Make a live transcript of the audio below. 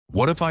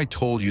What if I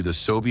told you the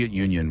Soviet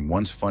Union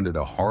once funded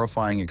a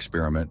horrifying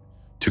experiment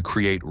to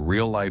create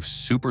real-life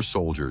super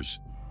soldiers,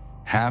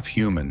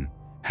 half-human,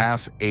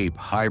 half-ape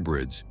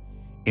hybrids,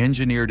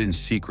 engineered in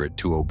secret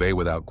to obey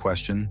without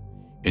question,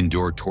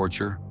 endure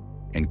torture,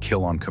 and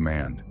kill on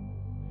command?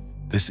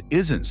 This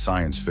isn't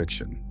science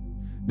fiction.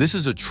 This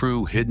is a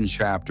true hidden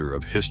chapter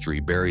of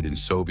history buried in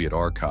Soviet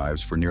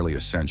archives for nearly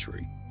a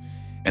century.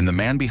 And the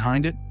man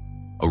behind it?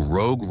 A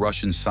rogue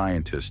Russian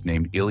scientist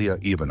named Ilya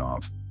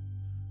Ivanov,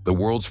 the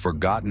world's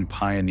forgotten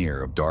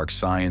pioneer of dark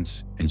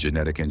science and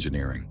genetic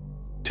engineering.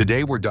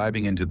 Today, we're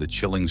diving into the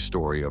chilling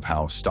story of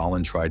how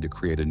Stalin tried to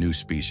create a new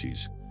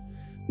species,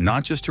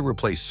 not just to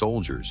replace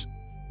soldiers,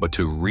 but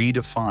to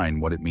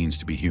redefine what it means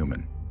to be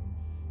human.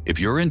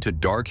 If you're into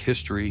dark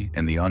history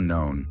and the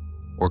unknown,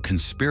 or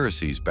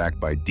conspiracies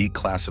backed by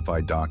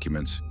declassified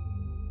documents,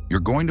 you're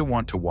going to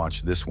want to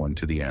watch this one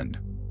to the end.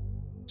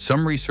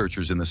 Some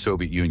researchers in the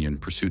Soviet Union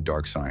pursued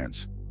dark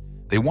science.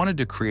 They wanted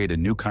to create a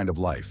new kind of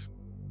life,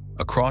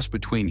 a cross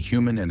between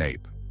human and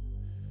ape.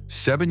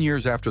 7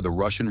 years after the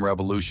Russian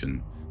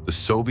Revolution, the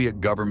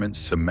Soviet government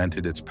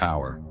cemented its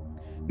power.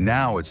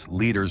 Now its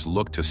leaders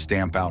look to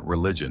stamp out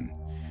religion,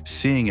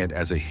 seeing it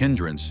as a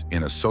hindrance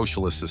in a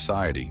socialist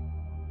society.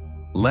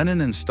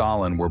 Lenin and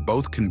Stalin were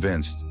both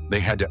convinced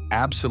they had to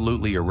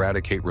absolutely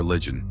eradicate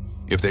religion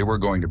if they were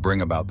going to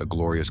bring about the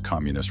glorious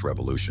communist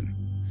revolution.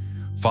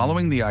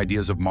 Following the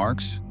ideas of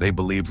Marx, they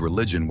believed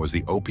religion was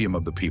the opium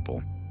of the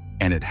people,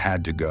 and it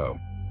had to go.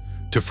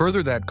 To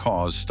further that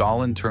cause,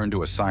 Stalin turned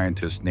to a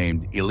scientist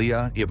named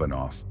Ilya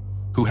Ivanov,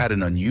 who had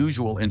an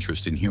unusual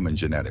interest in human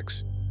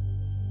genetics.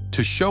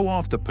 To show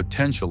off the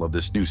potential of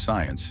this new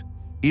science,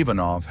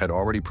 Ivanov had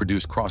already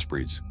produced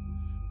crossbreeds.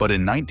 But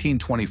in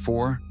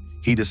 1924,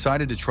 he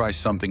decided to try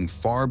something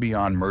far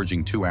beyond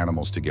merging two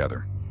animals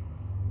together.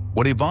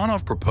 What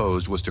Ivanov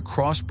proposed was to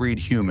crossbreed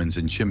humans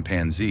and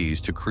chimpanzees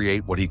to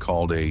create what he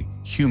called a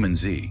human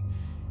Z.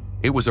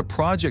 It was a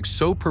project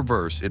so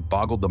perverse it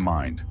boggled the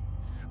mind.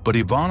 But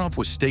Ivanov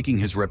was staking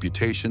his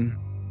reputation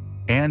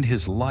and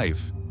his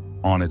life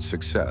on its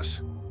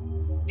success.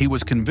 He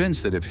was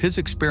convinced that if his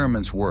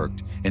experiments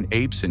worked and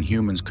apes and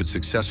humans could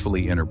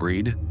successfully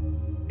interbreed,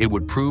 it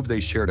would prove they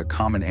shared a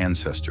common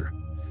ancestor,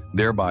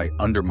 thereby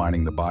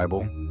undermining the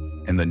Bible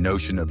and the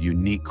notion of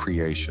unique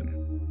creation.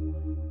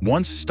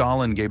 Once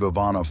Stalin gave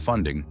Ivanov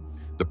funding,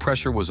 the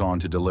pressure was on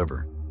to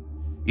deliver.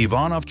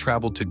 Ivanov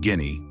traveled to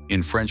Guinea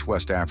in French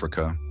West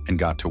Africa and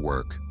got to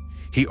work.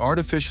 He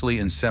artificially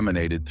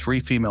inseminated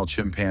 3 female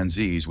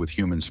chimpanzees with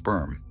human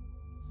sperm.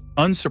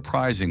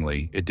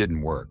 Unsurprisingly, it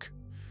didn't work,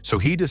 so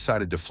he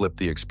decided to flip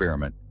the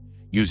experiment,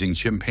 using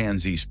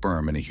chimpanzee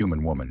sperm in a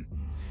human woman.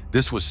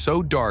 This was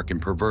so dark and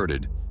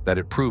perverted that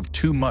it proved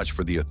too much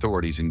for the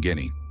authorities in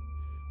Guinea.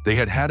 They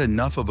had had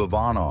enough of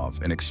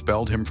Ivanov and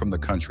expelled him from the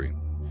country.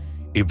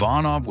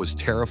 Ivanov was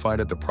terrified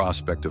at the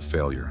prospect of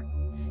failure.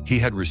 He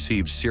had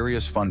received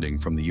serious funding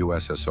from the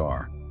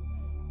USSR,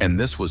 and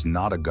this was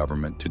not a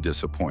government to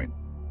disappoint.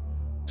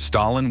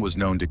 Stalin was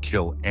known to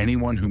kill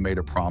anyone who made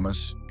a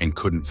promise and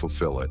couldn't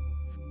fulfill it.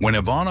 When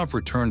Ivanov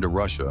returned to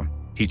Russia,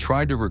 he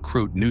tried to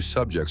recruit new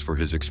subjects for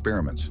his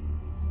experiments.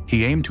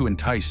 He aimed to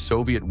entice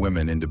Soviet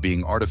women into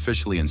being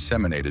artificially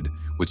inseminated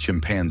with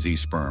chimpanzee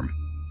sperm.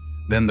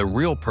 Then the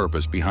real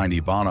purpose behind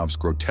Ivanov's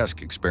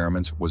grotesque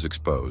experiments was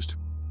exposed.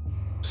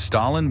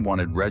 Stalin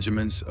wanted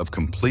regiments of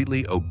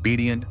completely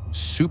obedient,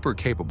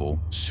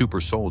 super-capable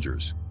super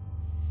soldiers.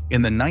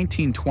 In the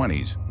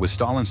 1920s, with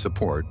Stalin's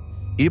support,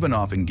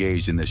 Ivanov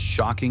engaged in this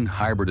shocking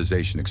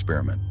hybridization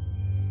experiment.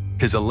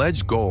 His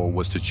alleged goal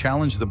was to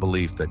challenge the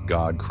belief that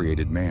God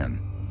created man.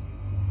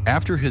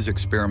 After his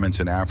experiments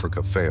in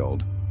Africa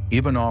failed,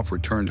 Ivanov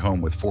returned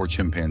home with 4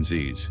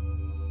 chimpanzees.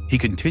 He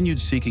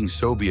continued seeking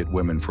Soviet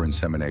women for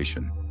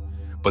insemination,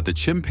 but the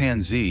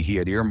chimpanzee he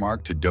had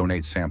earmarked to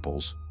donate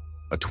samples,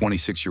 a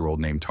 26-year-old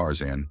named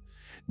Tarzan,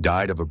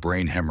 died of a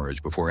brain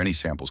hemorrhage before any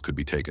samples could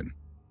be taken.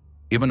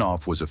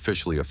 Ivanov was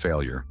officially a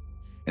failure,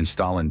 and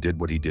Stalin did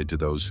what he did to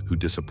those who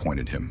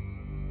disappointed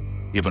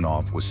him.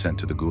 Ivanov was sent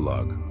to the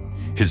Gulag.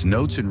 His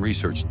notes and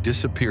research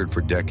disappeared for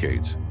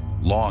decades,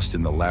 lost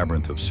in the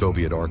labyrinth of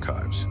Soviet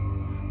archives.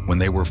 When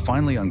they were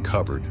finally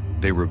uncovered,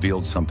 they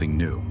revealed something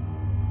new.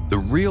 The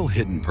real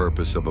hidden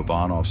purpose of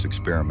Ivanov's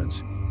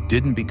experiments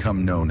didn't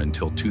become known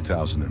until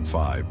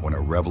 2005, when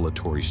a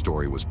revelatory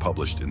story was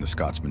published in the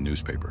Scotsman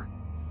newspaper.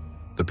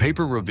 The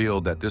paper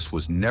revealed that this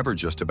was never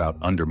just about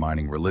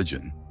undermining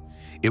religion.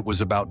 It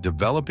was about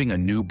developing a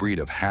new breed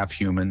of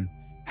half-human,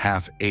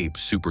 half-ape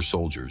super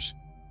soldiers.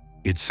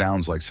 It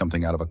sounds like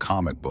something out of a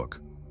comic book.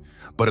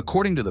 But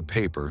according to the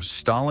paper,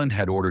 Stalin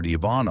had ordered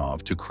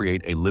Ivanov to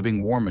create a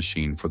living war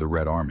machine for the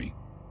Red Army.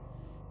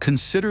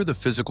 Consider the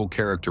physical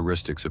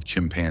characteristics of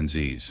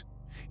chimpanzees: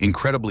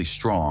 incredibly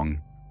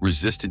strong,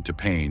 resistant to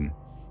pain,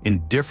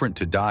 indifferent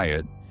to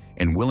diet,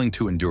 and willing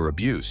to endure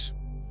abuse.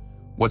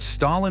 What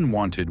Stalin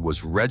wanted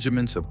was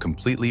regiments of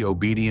completely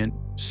obedient,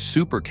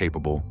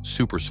 super-capable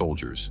super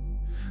soldiers.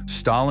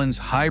 Stalin's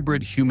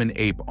hybrid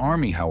human-ape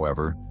army,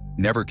 however,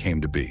 never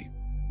came to be.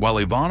 While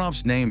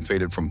Ivanov's name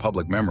faded from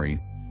public memory,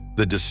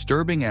 The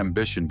disturbing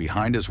ambition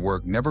behind his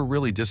work never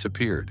really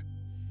disappeared.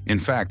 In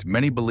fact,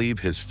 many believe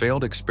his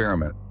failed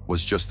experiment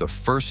was just the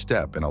first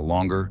step in a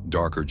longer,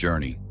 darker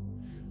journey.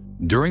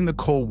 During the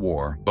Cold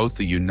War, both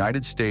the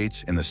United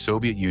States and the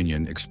Soviet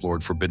Union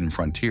explored forbidden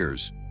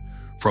frontiers,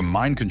 from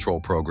mind control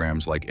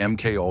programs like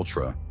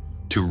MK-Ultra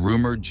to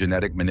rumored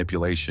genetic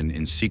manipulation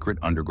in secret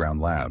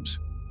underground labs.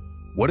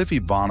 What if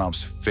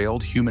Ivanov's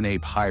failed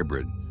human-ape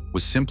hybrid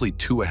was simply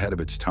too ahead of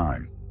its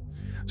time?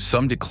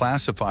 Some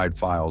declassified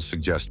files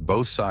suggest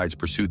both sides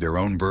pursued their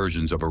own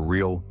versions of a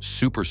real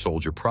super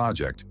soldier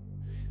project,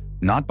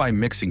 not by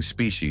mixing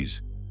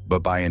species, but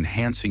by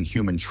enhancing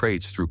human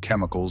traits through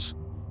chemicals,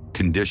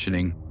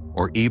 conditioning,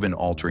 or even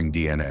altering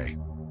DNA.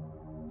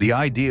 The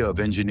idea of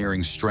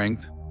engineering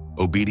strength,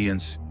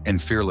 obedience, and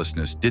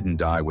fearlessness didn't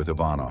die with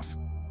Ivanov.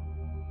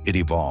 It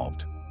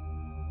evolved.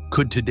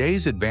 Could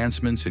today's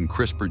advancements in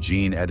CRISPR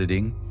gene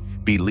editing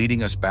be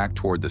leading us back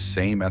toward the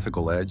same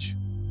ethical edge?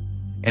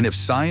 And if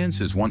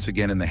science is once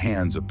again in the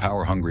hands of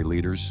power-hungry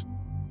leaders,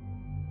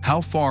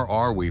 how far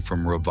are we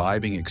from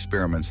reviving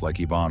experiments like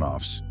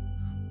Ivanov's,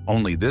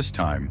 only this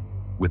time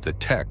with the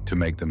tech to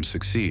make them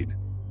succeed?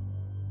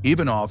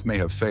 Ivanov may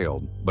have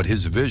failed, but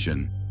his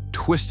vision,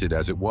 twisted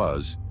as it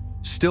was,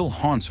 still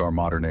haunts our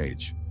modern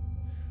age.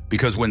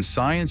 Because when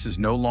science is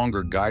no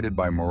longer guided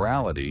by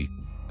morality,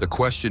 the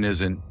question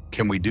isn't,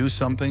 can we do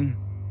something?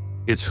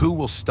 It's who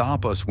will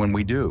stop us when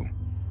we do.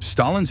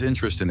 Stalin's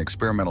interest in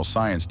experimental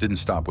science didn't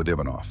stop with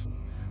Ivanov.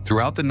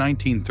 Throughout the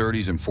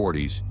 1930s and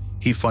 40s,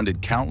 he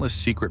funded countless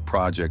secret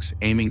projects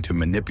aiming to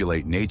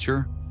manipulate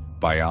nature,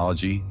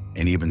 biology,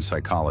 and even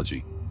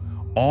psychology,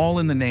 all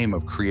in the name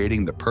of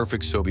creating the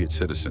perfect Soviet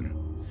citizen.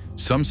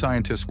 Some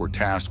scientists were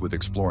tasked with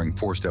exploring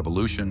forced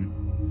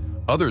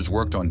evolution. Others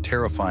worked on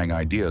terrifying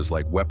ideas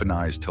like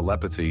weaponized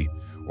telepathy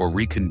or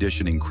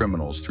reconditioning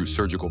criminals through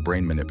surgical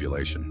brain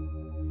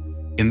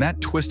manipulation. In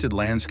that twisted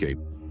landscape,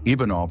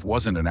 Ivanov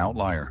wasn't an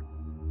outlier.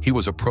 He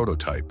was a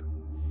prototype.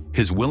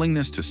 His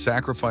willingness to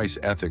sacrifice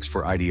ethics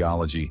for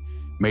ideology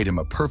made him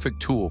a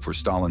perfect tool for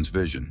Stalin's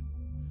vision.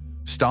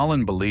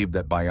 Stalin believed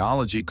that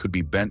biology could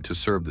be bent to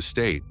serve the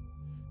state,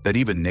 that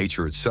even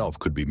nature itself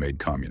could be made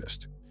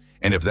communist.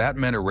 And if that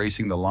meant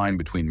erasing the line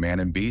between man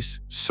and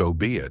beast, so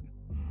be it.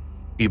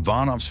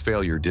 Ivanov's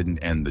failure didn't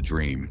end the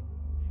dream.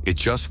 It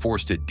just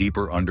forced it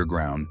deeper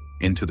underground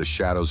into the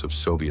shadows of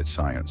Soviet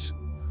science,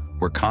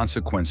 where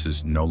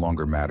consequences no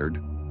longer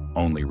mattered,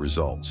 only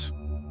results.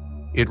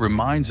 It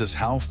reminds us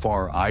how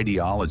far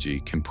ideology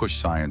can push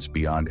science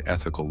beyond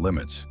ethical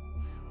limits,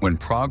 when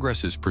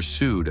progress is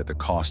pursued at the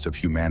cost of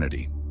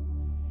humanity.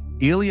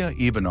 Ilya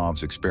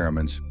Ivanov's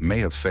experiments may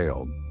have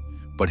failed,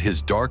 but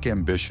his dark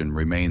ambition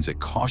remains a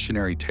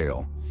cautionary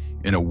tale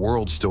in a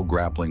world still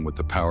grappling with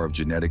the power of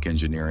genetic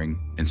engineering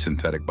and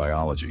synthetic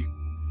biology.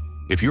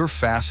 If you're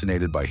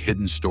fascinated by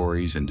hidden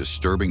stories and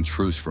disturbing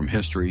truths from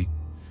history,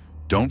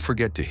 don't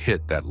forget to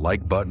hit that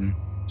like button,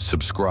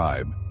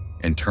 subscribe,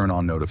 and turn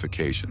on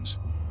notifications,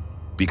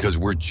 because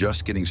we're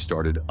just getting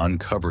started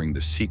uncovering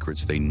the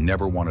secrets they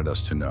never wanted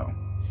us to know.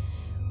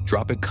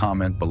 Drop a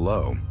comment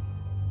below.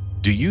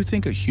 Do you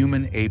think a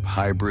human-ape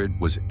hybrid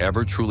was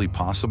ever truly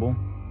possible?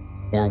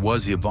 Or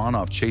was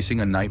Ivanov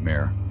chasing a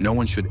nightmare no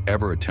one should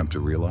ever attempt to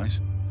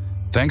realize?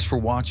 Thanks for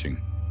watching,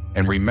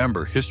 and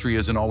remember, history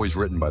isn't always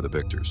written by the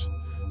victors.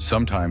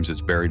 Sometimes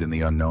it's buried in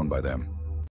the unknown by them.